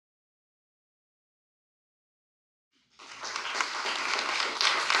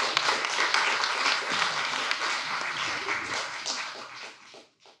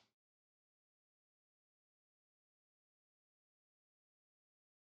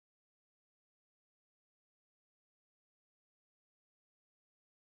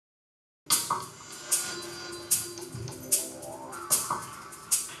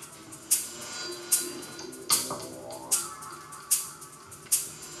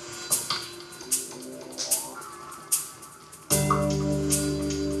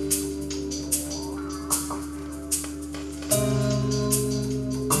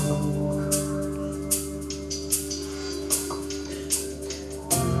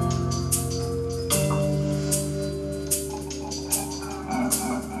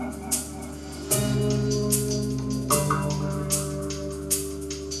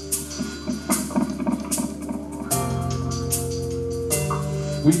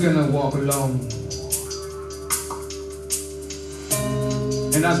we're gonna walk alone.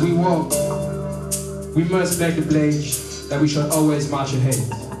 And as we walk, we must make the pledge that we shall always march ahead.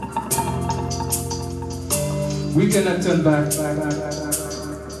 We cannot turn back.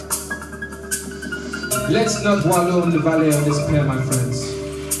 Let's not wallow in the valley of despair, my friends.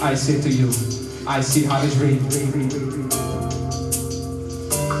 I say to you, I see how it's rain.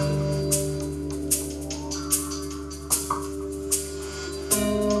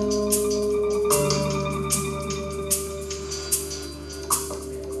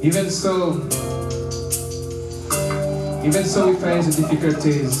 Even so we face the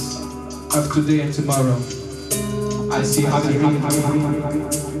difficulties of today and tomorrow. I see how the dream.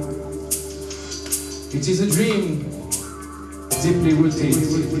 It is a dream deeply rooted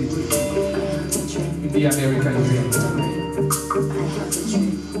in the American dream. I have a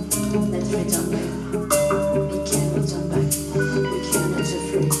dream that freedom reign. We cannot turn back. We cannot be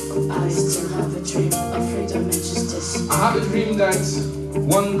free. I still have a dream of freedom and justice. I have a dream that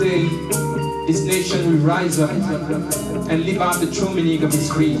one day this nation will rise up and live out the true meaning of its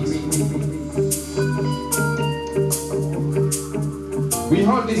creed. We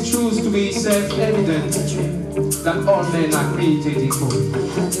hold these truths to be self-evident that all men are created equal. I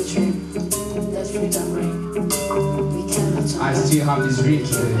have a dream that freedom reign. We cannot turn I back. still have this dream We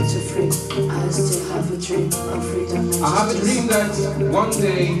today. cannot be free. I still have a dream of freedom and justice. I have a dream that one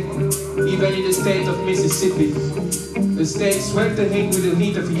day, even in the state of Mississippi, the state sweltering with the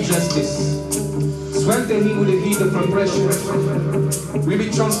heat of injustice, sweltering with the heat of oppression, will be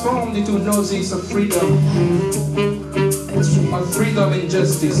transformed into an oasis of freedom and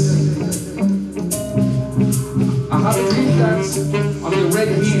justice. I have a dream that on the red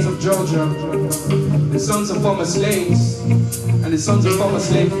hills of Georgia, the sons of former slaves and the sons of former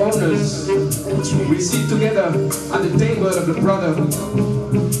slave owners will sit together at the table of the brotherhood.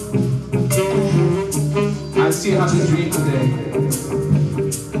 I still have a dream today.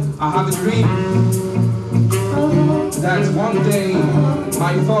 I have a dream that one day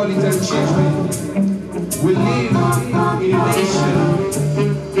my 4 little children will live in a nation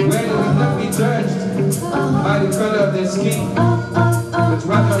where they will not be judged by the color of their skin, but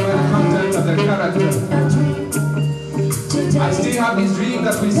rather by the content of their character. I still have this dream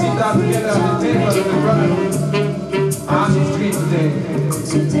that we sit down together at the table of the brotherhood. I have this dream today.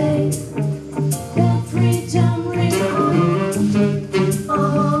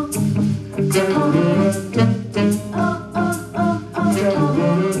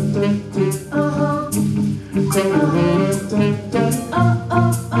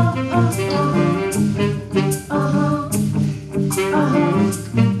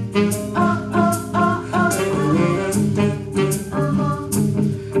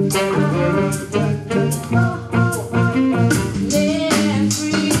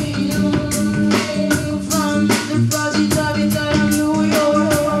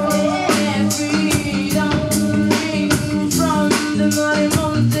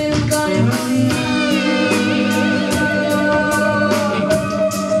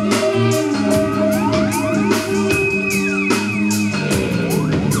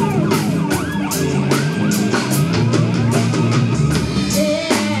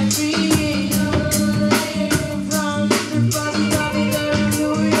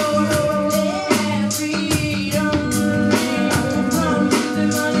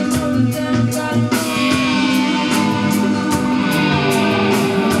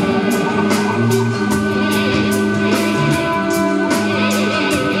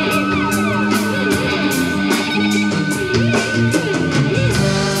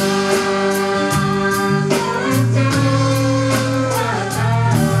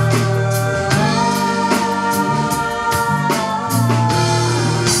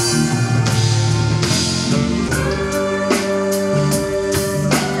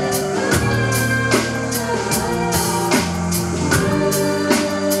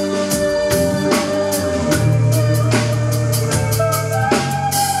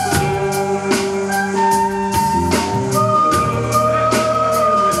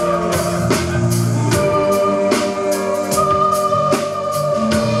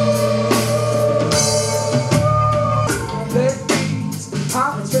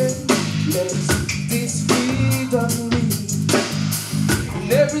 Let this freedom